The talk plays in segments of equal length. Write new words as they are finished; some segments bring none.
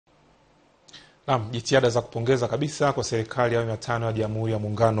Naam, jitihada za kupongeza kabisa kwa serikali ya 5 ya Jamhuri ya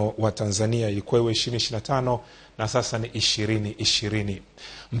Muungano wa Tanzania. Ilikuwa 2025 na sasa ni 2020.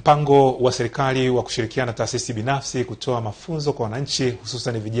 Mpango wa serikali wa kushirikiana na taasisi binafsi kutoa mafunzo kwa wananchi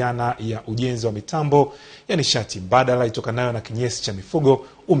hususan vijana ya ujenzi wa mitambo ya nishati Mbadala itokanayo na kinyesi cha mifugo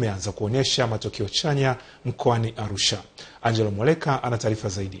umeanza kuonyesha matokeo chanya mkoani Arusha. Angelo Mwaleka ana taarifa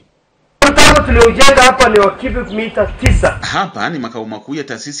zaidi. Tuliojenga hapa ni wa cubic mita 9. Hapa ni makao makuu ya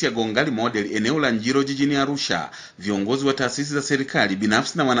taasisi ya Gongali Model eneo la Njiro jijini Arusha. Viongozi wa taasisi za serikali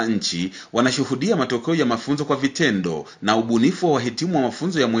binafsi na wananchi wanashuhudia matokeo ya mafunzo kwa vitendo na ubunifu wa wahitimu wa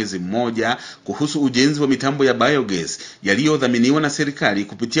mafunzo ya mwezi mmoja kuhusu ujenzi wa mitambo ya biogas yaliyodhaminiwa na serikali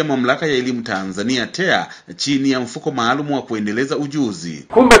kupitia Mamlaka ya Elimu Tanzania TEA chini ya mfuko maalum wa kuendeleza ujuzi.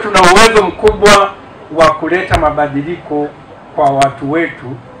 Kumbe tuna uwezo mkubwa wa kuleta mabadiliko kwa watu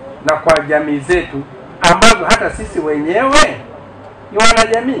wetu na kwa jamii zetu ambazo hata sisi wenyewe ni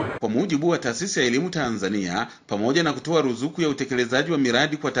wanajamii. Kwa mujibu wa taasisi ya elimu Tanzania, pamoja na kutoa ruzuku ya utekelezaji wa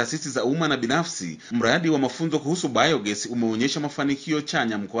miradi kwa taasisi za umma na binafsi, mradi wa mafunzo kuhusu biogas umeonyesha mafanikio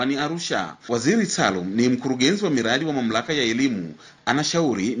chanya mkoani Arusha. Waziri Salum ni mkurugenzi wa miradi wa Mamlaka ya Elimu,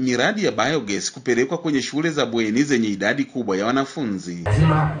 anashauri miradi ya biogas kupelekwa kwenye shule za bweni zenye idadi kubwa ya wanafunzi.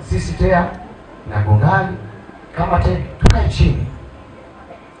 Lazima sisi TEA na Gongali kama tukae chini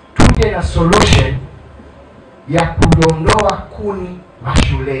tuje na solution ya kudondoa kuni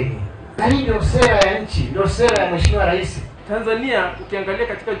mashuleni. Na hii ndio sera ya nchi, ndio sera ya Mheshimiwa Rais. Tanzania ukiangalia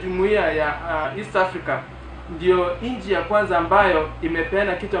katika jumuiya ya East Africa ndio nchi ya kwanza ambayo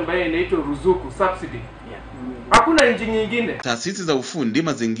imepeana kitu ambayo inaitwa ruzuku, subsidy. Hakuna nchi nyingine. Taasisi za ufundi,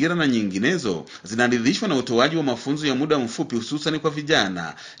 mazingira na nyinginezo zinaridhishwa na utoaji wa mafunzo ya muda mfupi hususan kwa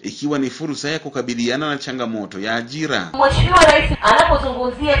vijana, ikiwa ni fursa ya kukabiliana na changamoto ya ajira. Mheshimiwa Rais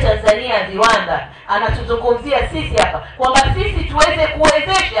anapozungumzia Tanzania viwanda, anatuzungumzia sisi hapa kwamba sisi tuweze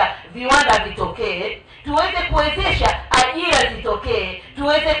kuwezesha viwanda vitokee, tuweze kuwezesha ajira zitokee,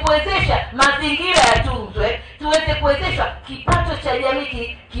 tuweze kuwezesha mazingira yatunzwe, tuweze kuwezesha kipato cha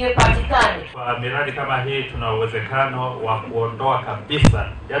jamii kipatikane. Kwa miradi kama hii tuna uwezekano wa kuondoa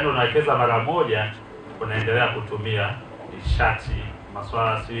kabisa, yaani unawekeza mara moja unaendelea kutumia nishati,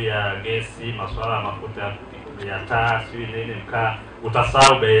 masuala si ya gesi, masuala ya mafuta ya taa, si nini mkaa,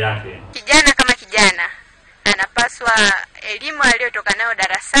 utasahau bei yake. Kijana kama kijana anapaswa elimu aliyotoka nayo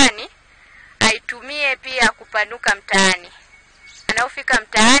darasani aitumie pia kupanuka mtaani. Anapofika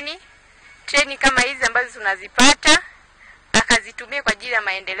mtaani, treni kama hizi ambazo tunazipata akazitumie kwa ajili ya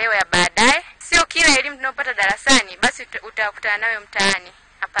maendeleo ya baadaye. Sio kila elimu tunayopata darasani basi utakutana nayo mtaani.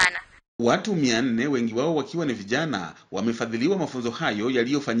 Hapana. Watu 400, wengi wao wakiwa ni vijana, wamefadhiliwa mafunzo hayo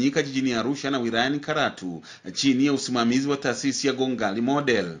yaliyofanyika jijini Arusha na wilayani Karatu chini ya usimamizi wa taasisi ya Gongali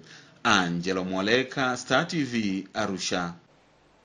Model. Angelo Mwaleka, Star TV, Arusha.